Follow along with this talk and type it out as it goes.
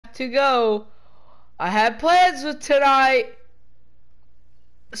to go. I have plans with tonight.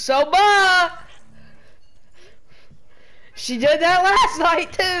 So bye. She did that last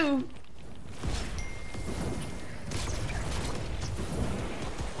night too.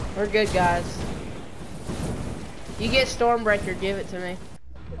 We're good, guys. You get Stormbreaker, give it to me.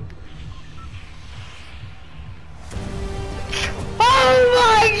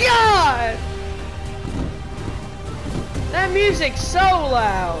 Oh my god! That music's so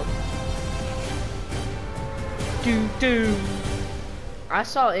loud. Doo. I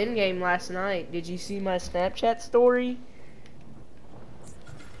saw Endgame last night. Did you see my Snapchat story?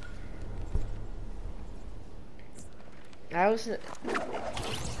 I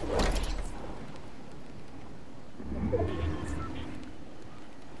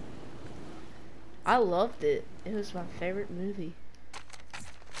loved it. It was my favorite movie.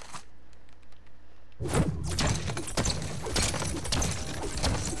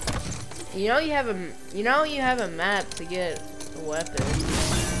 You know you have a map to get a weapon.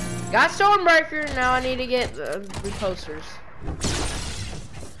 Got Stormbreaker, now I need to get the reposters.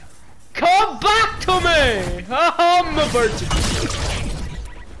 Come back to me! I'm a virgin.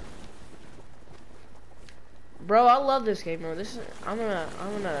 Bro, I love this game mode. I'm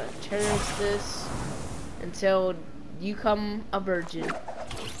gonna cherish this until you come a virgin.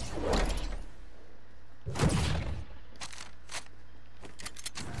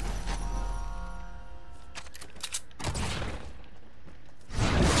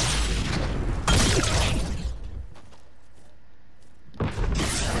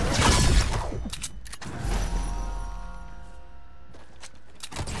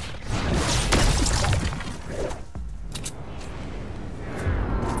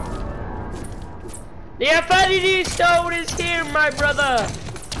 The Infinity Stone is here, my brother!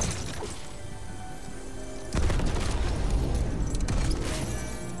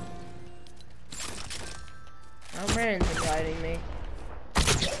 Oh, Brandon's inviting me.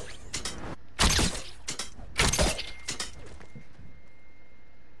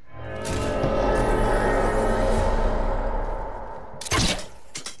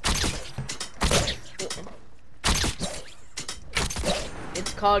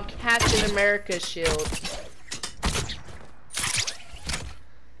 It's called Captain America's shield.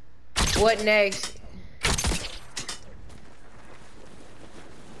 What next?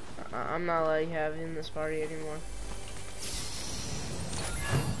 I'm not letting you have in this party anymore.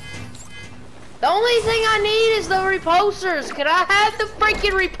 The only thing I need is the repulsors. Can I have the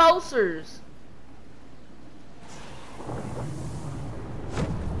freaking repulsors?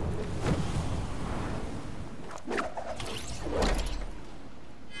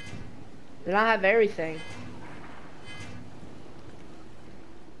 Then I have everything.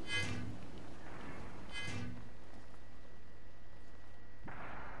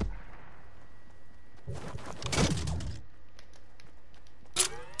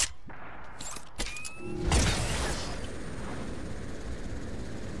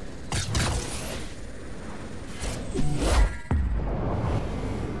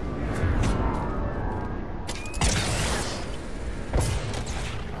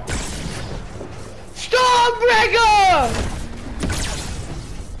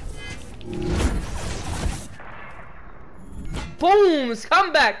 Booms!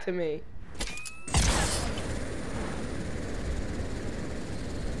 Come back to me!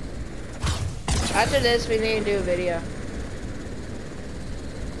 After this, we need to do a video.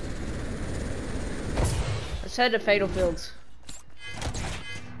 Let's head to Fatal Fields.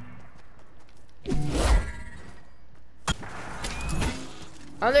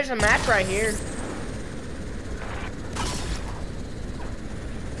 Oh, there's a map right here.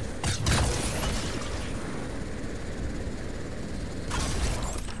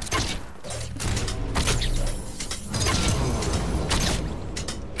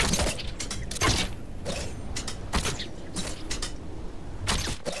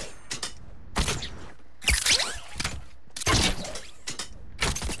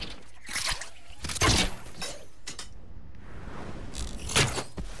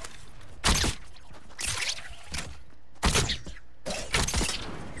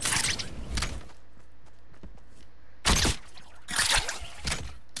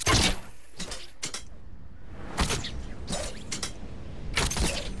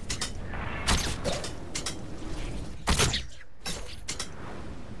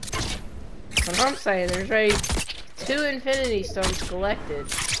 What I'm saying, there's already 2 Infinity Stones collected.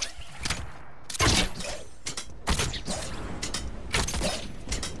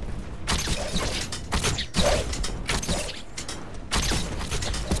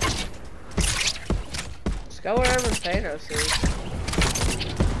 Let's go wherever Thanos is.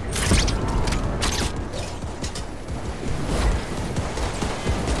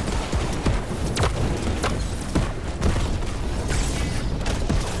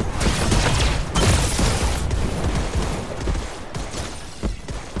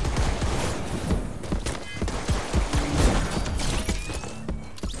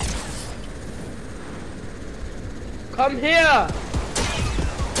 Come here!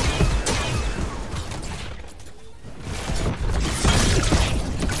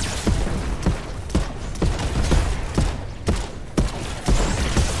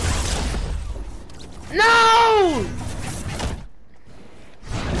 No!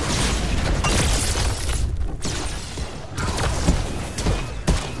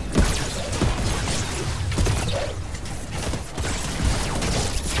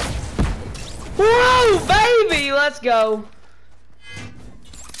 Whoa, baby! Let's go.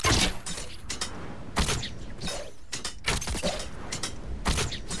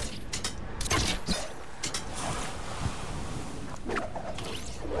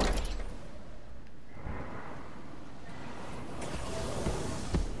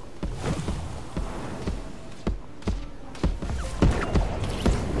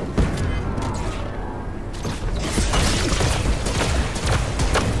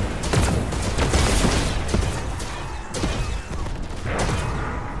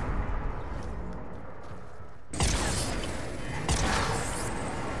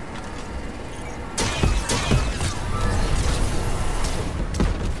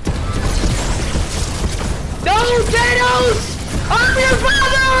 Thanos! I'm your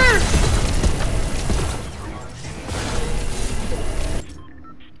father!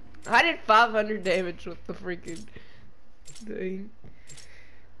 I did 500 damage with the freaking thing.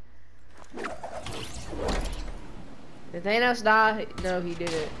 Did Thanos die? No, he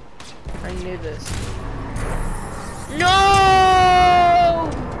didn't. I knew this. No!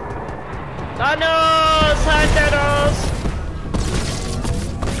 Thanos! Hi, Thanos!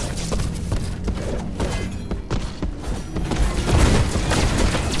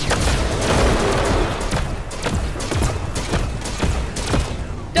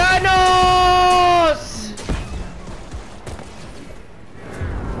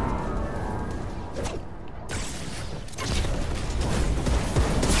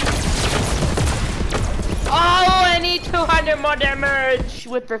 More damage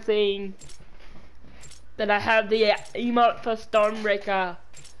with the thing. Then I have the emote for Stormbreaker.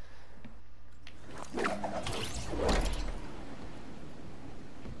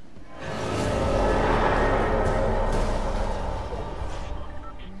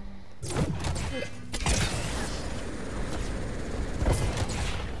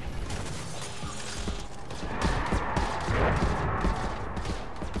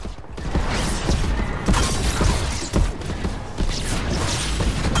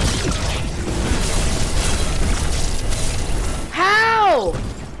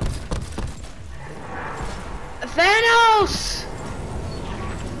 Thanos!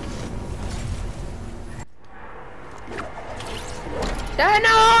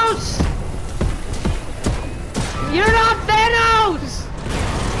 Thanos! You're not Thanos!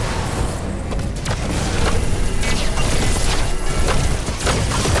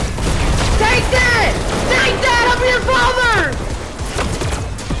 Take that! Take that! I'm your father!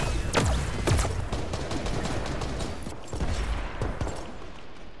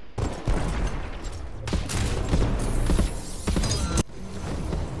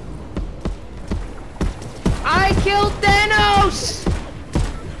 I killed Thanos!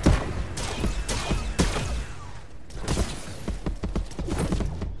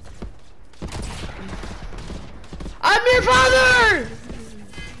 I'm your father!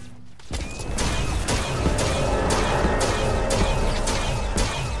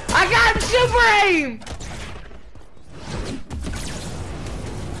 I got super aim!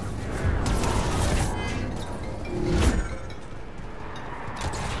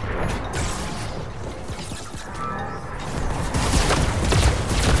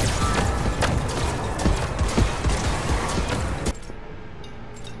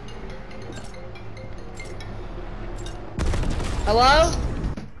 Hello?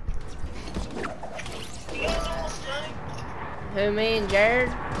 Who, me and Jared?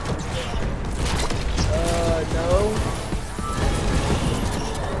 No.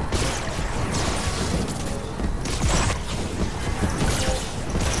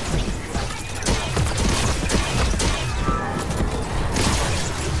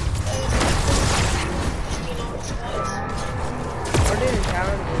 We're doing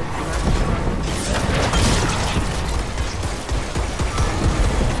challenges.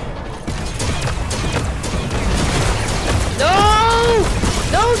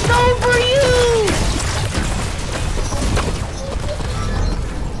 No stone for you!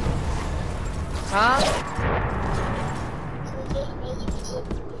 Huh?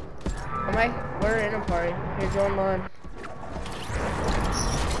 We're in a party. Here, join mine.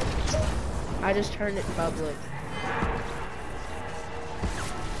 I just turned it public.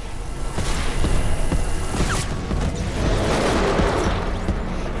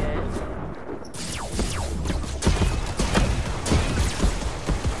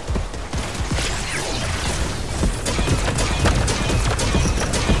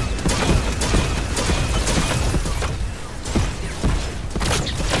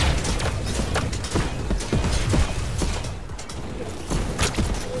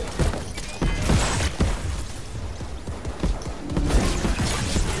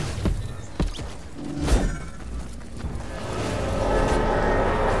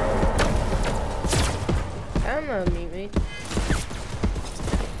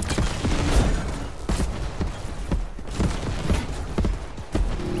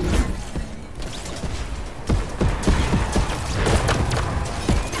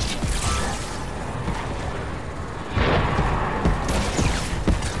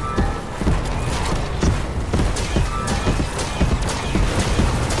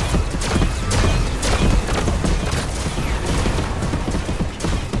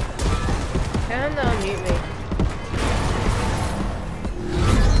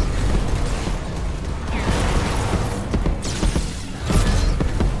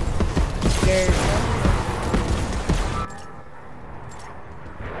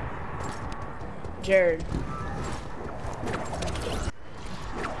 Jared.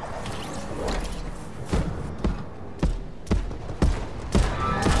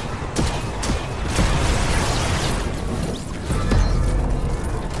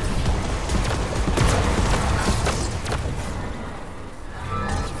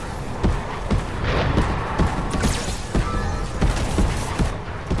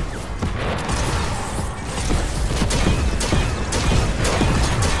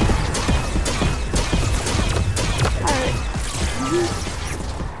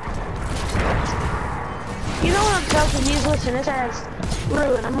 And it says,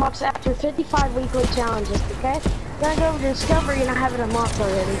 Ruin unlocks after 55 weekly challenges, okay? Then I go over to Discovery and I have it unlocked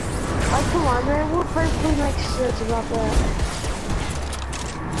already. Like, come on, man, what perfectly makes sense about that?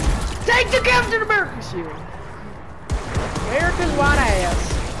 Take the Captain America shield! America's white ass.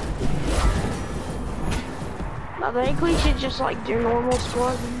 I think we should just, like, do normal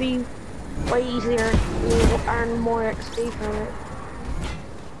squads. It'd be way easier. We'll earn more XP from it.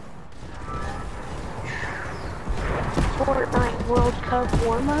 Fortnite World Cup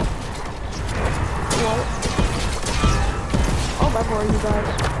warm-up? What? I'll love all you guys.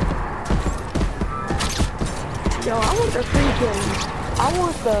 Yo, I want the freaking... I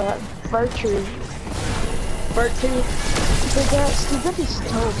want the Virtue. Virtue. That'd be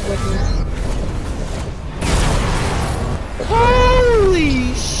so flippin'.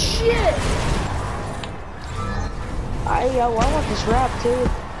 Holy shit! I want this rap too.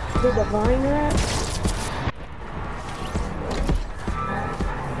 The Divine rap.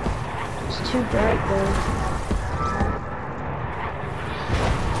 Too bright though.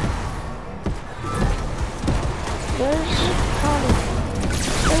 There's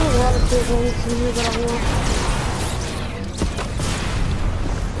a lot of cool things in here that I want.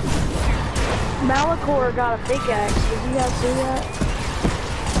 Malachor got a pickaxe. Did you guys see that?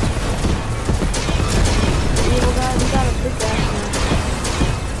 Evil guy, he got a pickaxe now.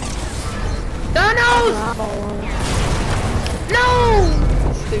 No!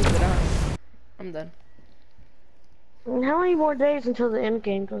 Stupid, huh? I'm done. And how many more days until the end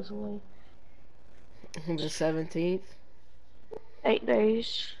game goes away? The 17th. 8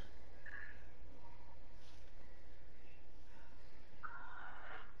 days.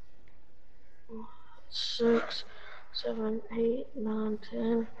 Six, 7, 8, 9,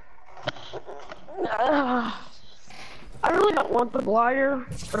 10. I really don't want the glider,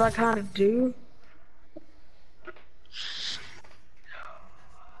 but I kind of do.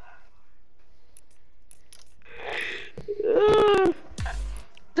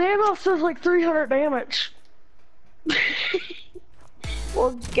 Thanos does like 300 damage.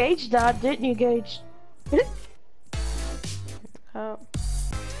 Well, Gage died, didn't you, Gage? Oh.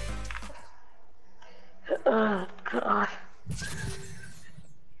 Oh, God.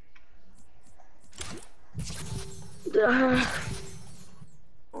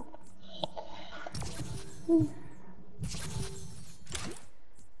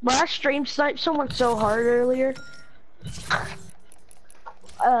 But I stream sniped someone so hard earlier.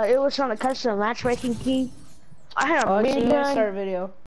 It was on a custom matchmaking key. I had a minigun. Start a video.